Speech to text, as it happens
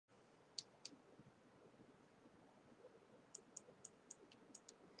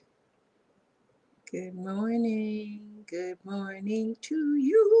Good morning. Good morning to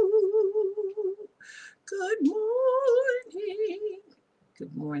you. Good morning.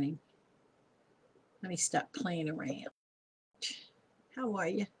 Good morning. Let me stop playing around. How are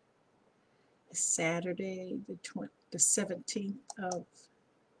you? It's Saturday, the 17th of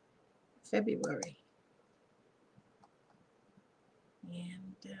February.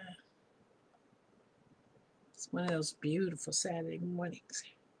 And it's one of those beautiful Saturday mornings.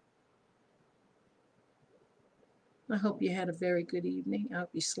 I hope you had a very good evening. I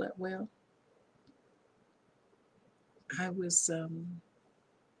hope you slept well. I was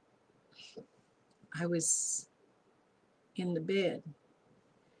in the bed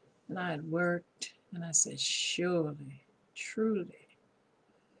and I had worked, and I said, surely, truly,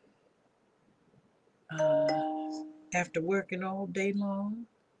 after working all day long,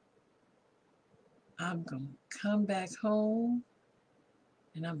 I'm going to come back home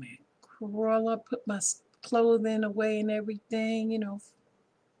and I'm going to crawl up, put my clothing away and everything,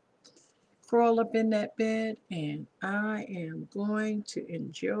 crawl up in that bed, and I am going to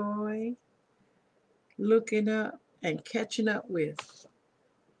enjoy looking up and catching up with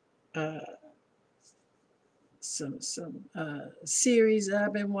uh, some series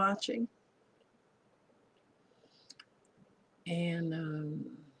I've been watching. And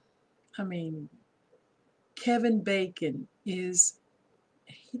I mean, Kevin Bacon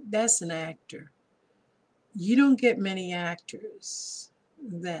that's an actor. You don't get many actors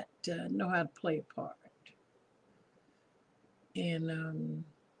that know how to play a part. And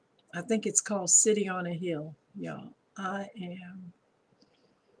I think it's called City on a Hill, y'all. I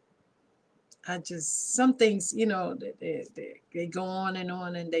just, some things, they go on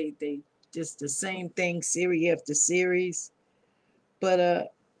and they just the same thing, series after series. But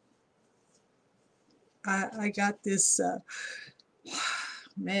I got this,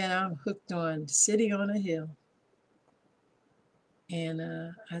 man, I'm hooked on City on a Hill. And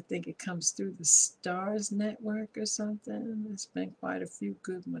I think it comes through the Stars Network or something. There's been quite a few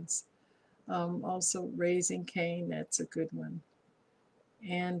good ones. Also, Raising Cain, that's a good one.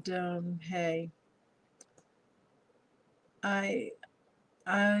 And hey, I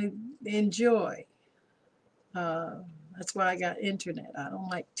I enjoy. Uh, that's why I got internet. I don't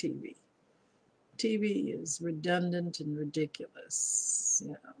like TV. TV is redundant and ridiculous.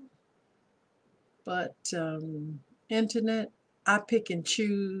 But internet, I pick and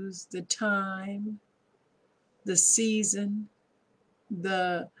choose the time, the season,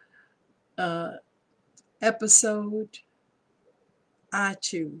 the uh, episode. I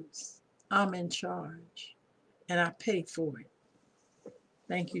choose. I'm in charge, and I pay for it.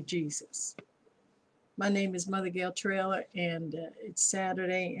 Thank you, Jesus. My name is Mother Gail Trailer, and it's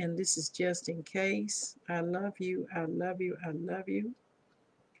Saturday, and this is just in case. I love you. I love you. I love you.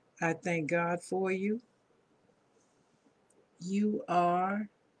 I thank God for you. You are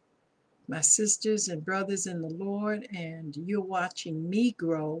my sisters and brothers in the Lord, and you're watching me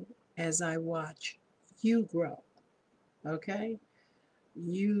grow as I watch you grow. Okay?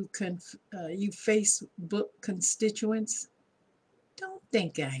 You Facebook constituents, don't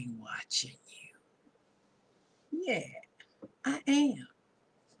think I ain't watching you. Yeah, I am.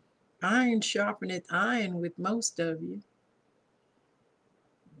 Iron sharpeneth iron with most of you.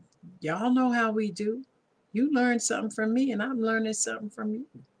 Y'all know how we do. You learn something from me, and I'm learning something from you.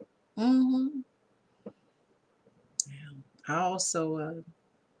 Mm-hmm. I also,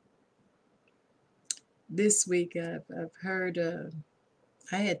 this week, I've heard,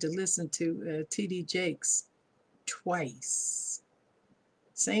 I had to listen to T.D. Jakes twice.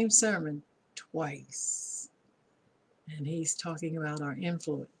 Same sermon, twice. And he's talking about our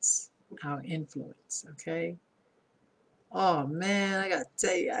influence. Our influence, okay? Oh man, I gotta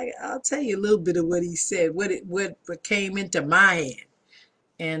tell you, I'll tell you a little bit of what he said, what came into my head.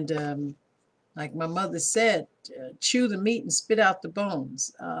 And like my mother said, chew the meat and spit out the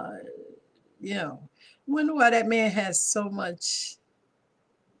bones. You know, I wonder why that man has so much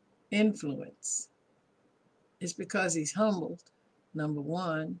influence. It's because he's humbled, number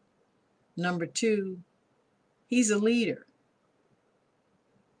one. Number two, he's a leader.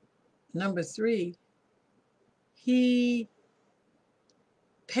 Number three, he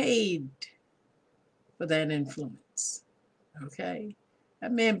paid for that influence. Okay?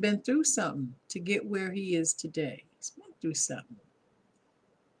 That man been through something to get where he is today. He's been through something.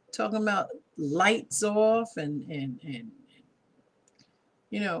 Talking about lights off and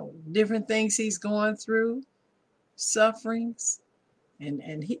different things he's going through, sufferings, and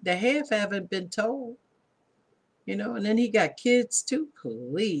the half haven't been told. And then he got kids too.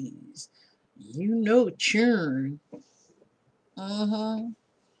 Please, churn. Mm-hmm.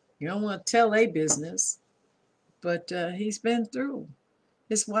 You don't want to tell a business, but he's been through.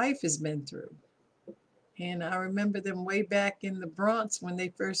 His wife has been through. And I remember them way back in the Bronx when they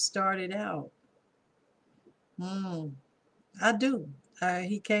first started out. I do.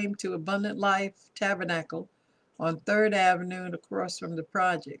 He came to Abundant Life Tabernacle on 3rd Avenue and across from the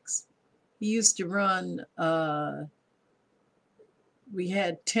projects. He used to run, we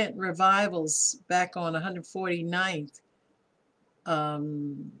had tent revivals back on 149th.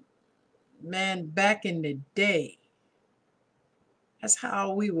 Man, back in the day, that's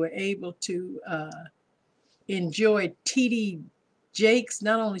how we were able to enjoy T.D. Jakes,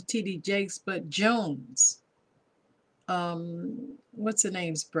 not only T.D. Jakes, but Jones. What's the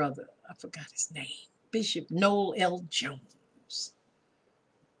name's brother? I forgot his name. Bishop Noel L. Jones.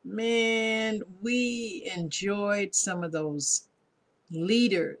 Man, we enjoyed some of those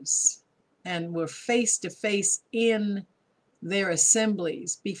leaders and were face to face in their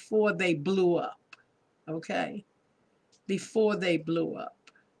assemblies before they blew up. Okay? Before they blew up.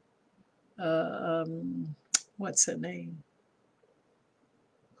 What's her name?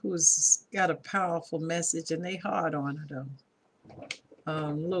 Who's got a powerful message, and they hard on her though.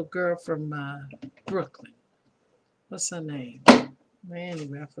 Little girl from Brooklyn. What's her name?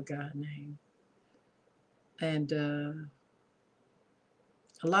 Anyway, I forgot her name. And a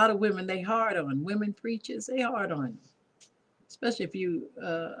lot of women, they hard on. Women preachers, they hard on you. Especially if you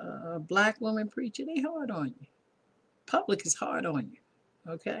a black woman preacher, they hard on you. Public is hard on you.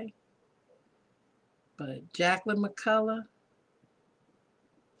 Okay? But Jacqueline McCullough,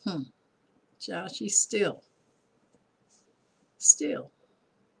 child, she's still.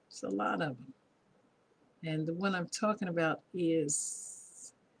 It's a lot of them. And the one I'm talking about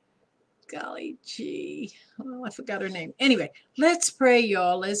is, golly gee, oh, I forgot her name. Anyway, let's pray,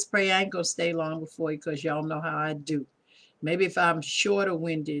 y'all. Let's pray. I ain't going to stay long before you because y'all know how I do. Maybe if I'm shorter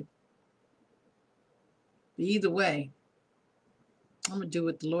winded, either way, I'm going to do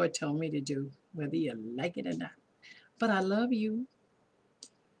what the Lord told me to do, whether you like it or not. But I love you.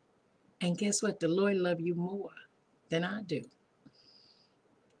 And guess what? The Lord loves you more than I do.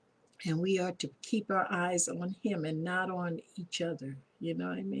 And we are to keep our eyes on him and not on each other. You know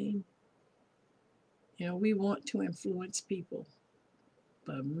what I mean? You know, we want to influence people.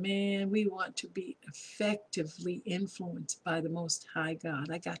 But man, we want to be effectively influenced by the Most High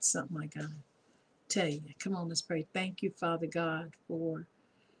God. I got something I got to tell you. Come on, let's pray. Thank you, Father God, for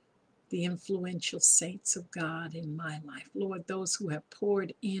the influential saints of God in my life. Lord, those who have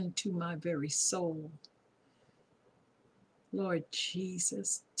poured into my very soul. Lord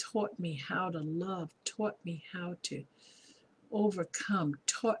Jesus, taught me how to love, taught me how to overcome,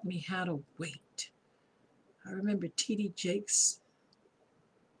 taught me how to wait. I remember T.D. Jakes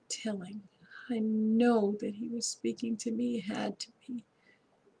telling, I know that he was speaking to me, had to be.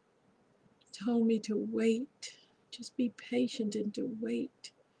 He told me to wait, just be patient and to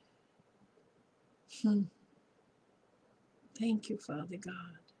wait. Thank you, Father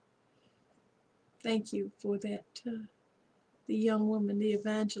God. Thank you for that, the young woman, the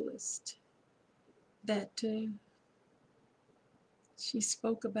evangelist, that she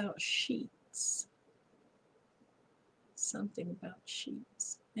spoke about sheets. Something about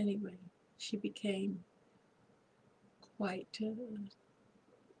sheets. Anyway, she became quite,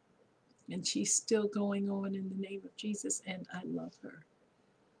 and she's still going on in the name of Jesus, and I love her.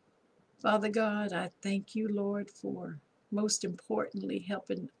 Father God, I thank you, Lord, for most importantly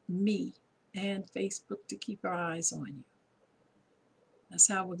helping me and Facebook to keep our eyes on you. That's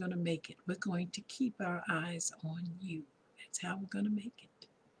how we're going to make it. We're going to keep our eyes on you. That's how we're going to make it.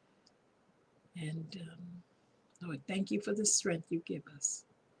 And Lord, thank you for the strength you give us.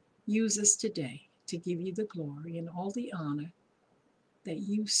 Use us today to give you the glory and all the honor that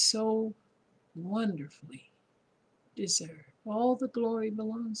you so wonderfully deserve. All the glory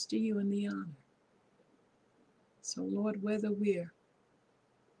belongs to you and the honor. So, Lord, whether we're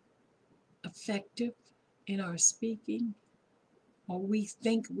effective in our speaking or we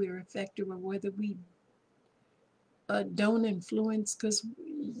think we're effective, or whether we don't influence, because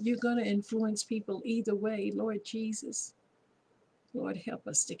you're going to influence people either way, Lord Jesus, Lord, help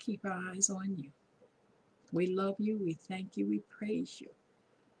us to keep our eyes on you. We love you, we thank you, we praise you.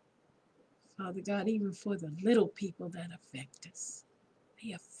 Father God, even for the little people that affect us.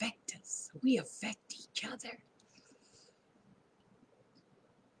 They affect us. We affect each other.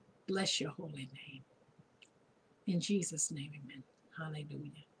 Bless your holy name. In Jesus' name, amen.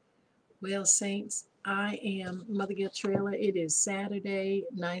 Hallelujah. Well, saints, I am Mother Gill Trailer. It is Saturday,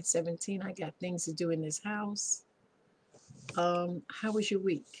 9/17. I got things to do in this house. How was your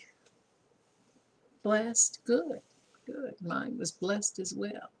week? Blessed? Good. Good. Mine was blessed as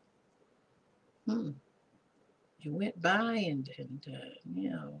well. Hmm. He went by and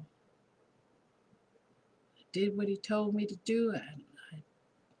did what he told me to do.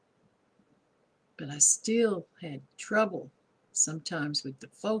 But I still had trouble sometimes with the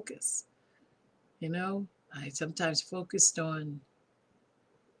focus. I sometimes focused on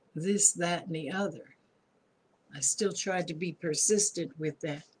this, that, and the other. I still tried to be persistent with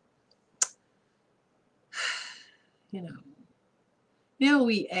that. You know,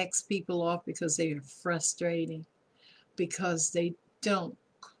 we X people off because they are frustrating, because they don't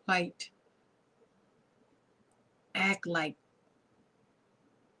quite act like,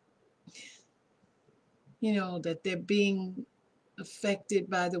 that they're being affected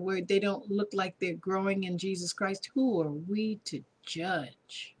by the word. They don't look like they're growing in Jesus Christ. Who are we to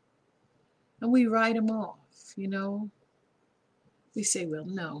judge? And we write them off. We say, well,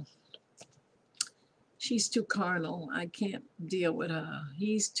 no, she's too carnal. I can't deal with her.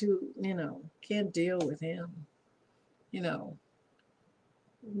 He's too, can't deal with him. You know,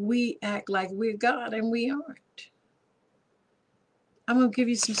 we act like we're God and we aren't. I'm going to give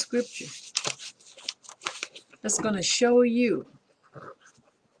you some scripture that's going to show you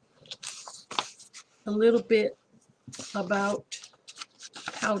a little bit about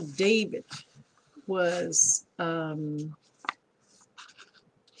how David was,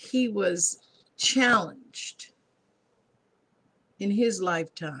 he was challenged in his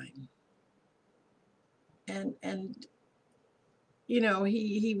lifetime. And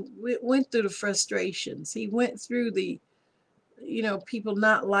he went through the frustrations. He went through the, people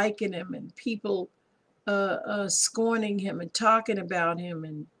not liking him and people scorning him and talking about him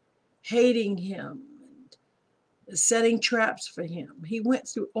and hating him and setting traps for him. He went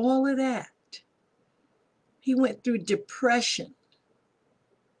through all of that. He went through depression.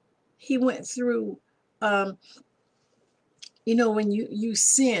 He went through, when you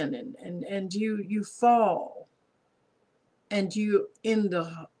sin and you fall and you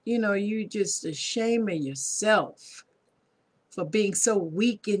you just ashamed of yourself for being so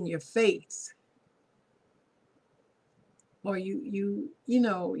weak in your faith, or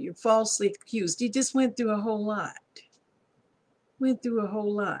you're falsely accused. He just went through a whole lot.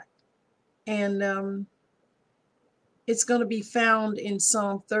 And it's going to be found in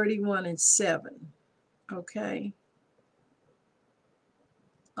Psalm 31:7. Okay.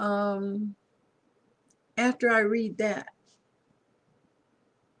 After I read that,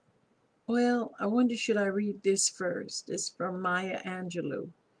 well, I wonder, should I read this first? It's from Maya Angelou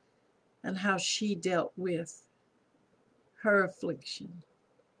and how she dealt with her affliction,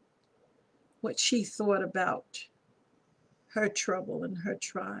 what she thought about her trouble and her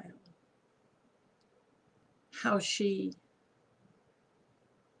trial, how she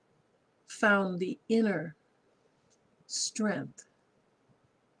found the inner strength,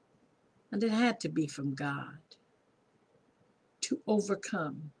 and it had to be from God, to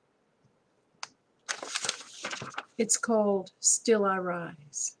overcome. It's called Still I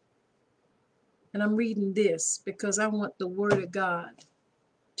Rise. And I'm reading this because I want the Word of God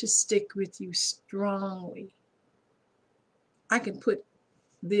to stick with you strongly. I can put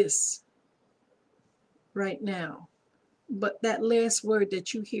this right now, but that last word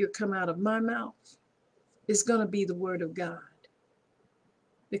that you hear come out of my mouth is going to be the Word of God.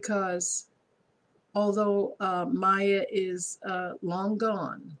 Because although Maya is long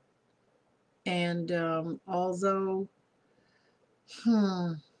gone, and although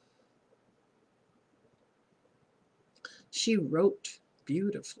she wrote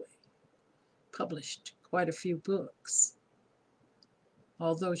beautifully, published quite a few books,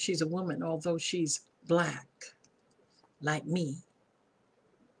 although she's a woman, although she's black, like me,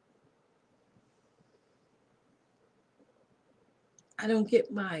 I don't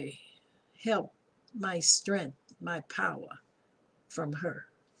get my help, my strength, my power from her.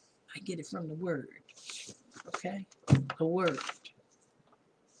 I get it from the Word, okay? The Word.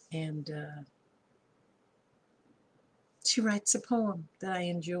 And she writes a poem that I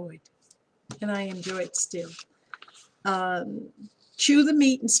enjoyed, and I enjoy it still. Chew the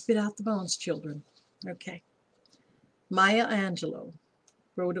meat and spit out the bones, children. Okay. Maya Angelou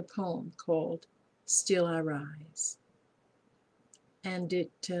wrote a poem called Still I Rise. And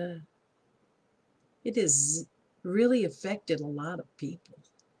it has really affected a lot of people.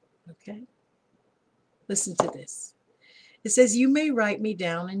 Okay? Listen to this. It says, you may write me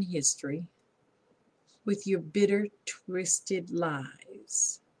down in history with your bitter, twisted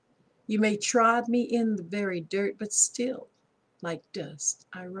lies. You may trod me in the very dirt, but still, like dust,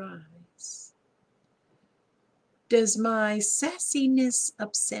 I rise. Does my sassiness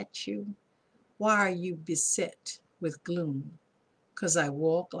upset you? Why are you beset with gloom? 'Cause I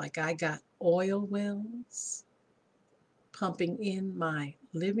walk like I got oil wells pumping in my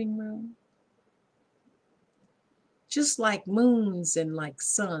living room, just like moons and like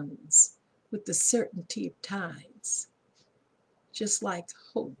suns with the certainty of tides, just like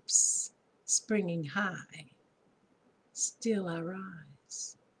hopes springing high, still I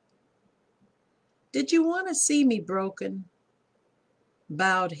rise. Did you want to see me broken,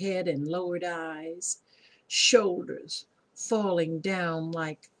 bowed head and lowered eyes, shoulders falling down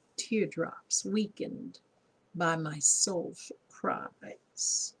like teardrops weakened by my soulful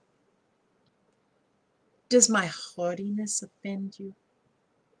cries? Does my haughtiness offend you?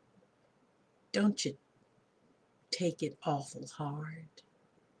 Don't you take it awful hard?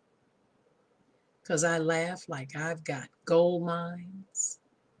 'Cause I laugh like I've got gold mines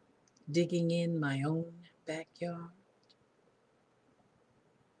digging in my own backyard.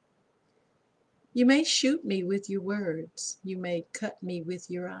 You may shoot me with your words. You may cut me with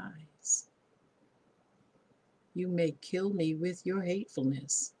your eyes. You may kill me with your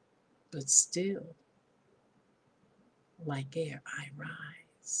hatefulness, but still, like air, I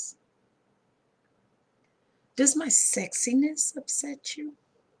rise. Does my sexiness upset you?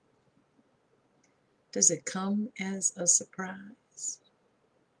 Does it come as a surprise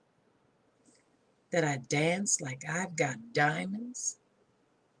that I dance like I've got diamonds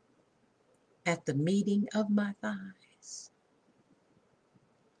at the meeting of my thighs?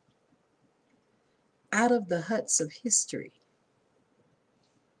 Out of the huts of history,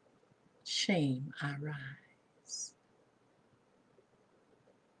 shame I rise.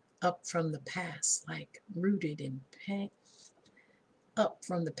 Up from the past like rooted in pain. Up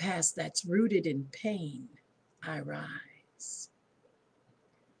from the past that's rooted in pain, I rise.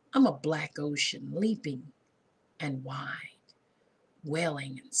 I'm a black ocean leaping and wide,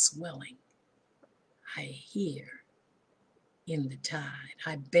 welling and swelling. I hear in the tide,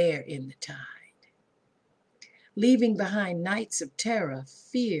 I bear in the tide. Leaving behind nights of terror,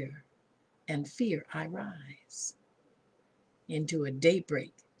 fear, and fear I rise. Into a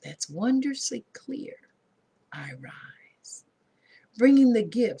daybreak that's wondrously clear, I rise. Bringing the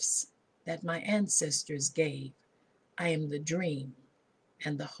gifts that my ancestors gave, I am the dream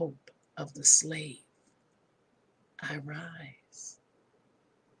and the hope of the slave. I rise,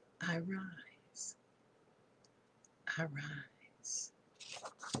 I rise, I rise.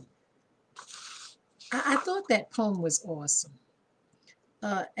 I thought that poem was awesome.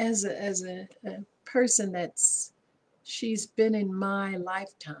 As a person she's been in my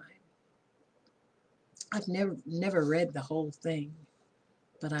lifetime. I've never read the whole thing,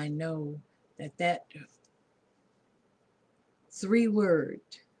 but I know that 3-word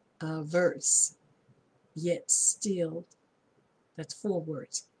verse, yet still, that's 4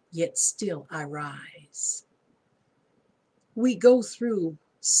 words, yet still I rise. We go through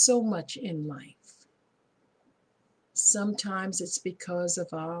so much in life. Sometimes it's because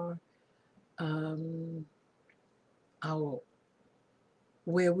of our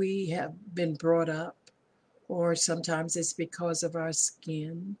where we have been brought up, or sometimes it's because of our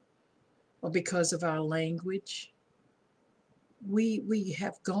skin, or because of our language. We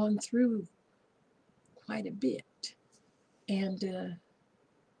have gone through quite a bit, and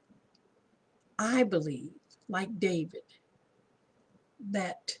I believe, like David,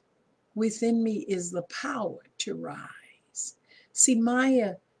 that within me is the power to rise. See,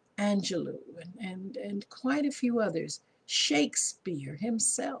 Maya Angelou and quite a few others, Shakespeare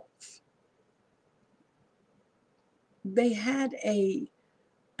himself, they had an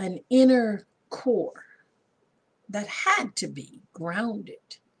inner core that had to be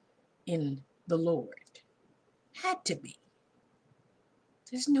grounded in the Lord. Had to be.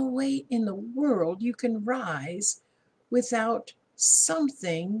 There's no way in the world you can rise without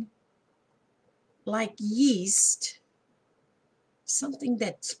something like yeast, something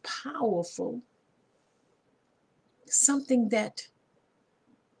that's powerful, something that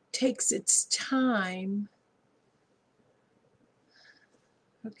takes its time,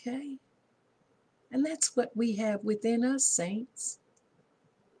 okay? And that's what we have within us, saints.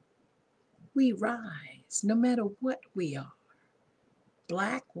 We rise no matter what we are,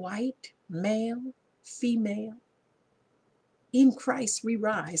 black, white, male, female. In Christ we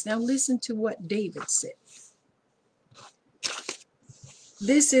rise. Now listen to what David said.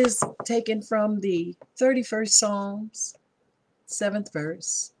 This is taken from the 31st Psalms, 7th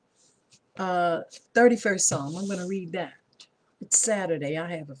verse. 31st Psalm, I'm going to read that. It's Saturday,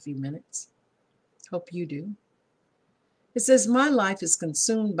 I have a few minutes. Hope you do. It says, my life is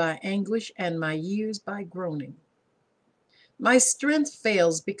consumed by anguish and my years by groaning. My strength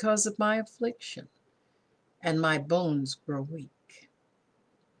fails because of my affliction, and my bones grow weak.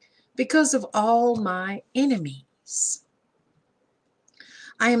 because of all my enemies.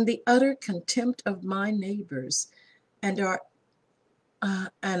 I am the utter contempt of my neighbors and are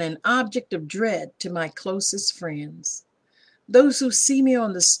and an object of dread to my closest friends. Those who see me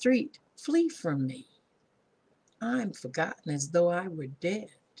on the street flee from me. I'm forgotten as though I were dead.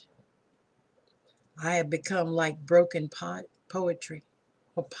 I have become like broken poetry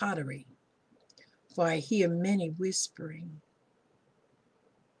or pottery, for I hear many whispering.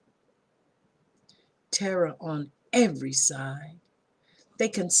 Terror on every side. They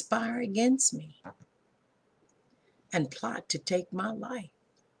conspire against me and plot to take my life.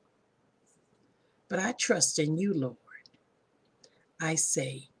 But I trust in you, Lord. I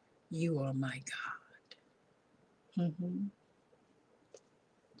say, you are my God.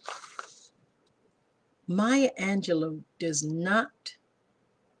 Maya Angelou does not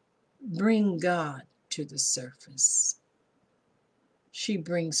bring God to the surface. She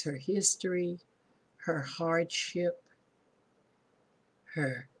brings her history, her hardship,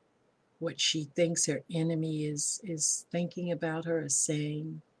 her what she thinks her enemy is thinking about her or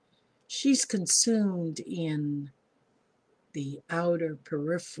saying. She's consumed in the outer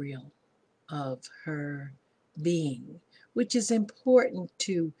peripheral of her being, which is important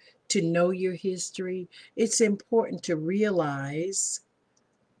to know your history. It's important to realize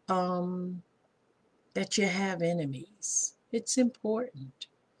that you have enemies. It's important.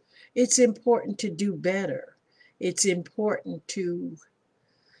 It's important to do better. It's important to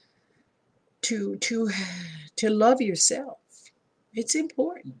to to love yourself. It's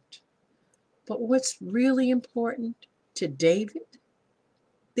important. But what's really important to David,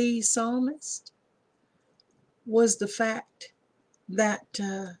 the psalmist, was the fact that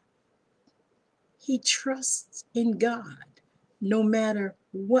he trusts in God no matter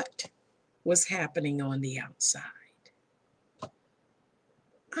what was happening on the outside.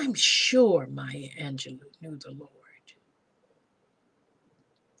 I'm sure Maya Angelou knew the Lord.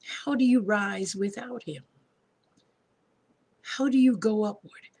 How do you rise without him? How do you go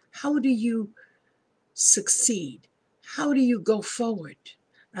upward? How do you succeed? How do you go forward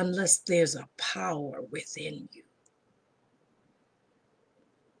unless there's a power within you?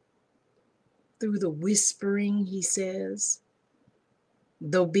 Through the whispering, he says,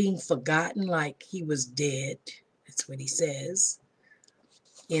 though being forgotten like he was dead, that's what he says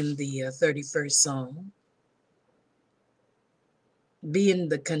in the 31st Psalm. Being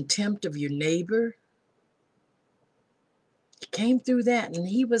the contempt of your neighbor, he came through that, and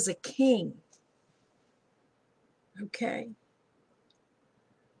he was a king. Okay.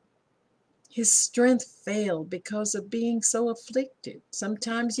 His strength failed because of being so afflicted.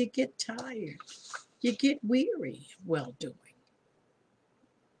 Sometimes you get tired, you get weary of well doing.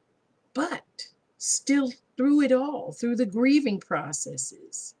 But still, through it all, through the grieving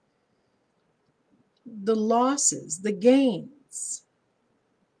processes, the losses, the gains,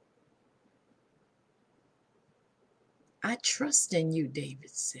 I trust in you,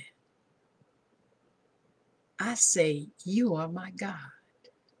 David said. I say, you are my God.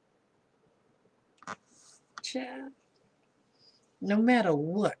 Child, no matter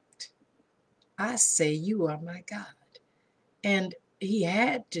what, I say, you are my God. And he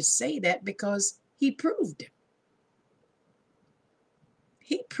had to say that because he proved it.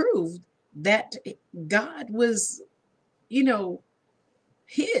 He proved that God was,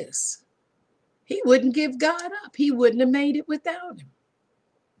 his. He wouldn't give God up. He wouldn't have made it without him.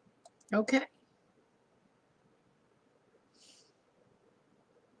 Okay?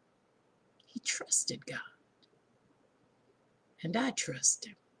 He trusted God. And I trust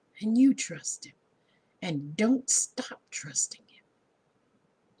him. And you trust him. And don't stop trusting him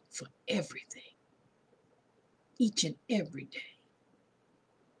for everything, each and every day.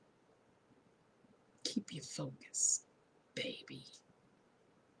 Keep your focus, baby,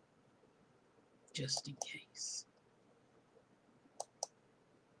 just in case.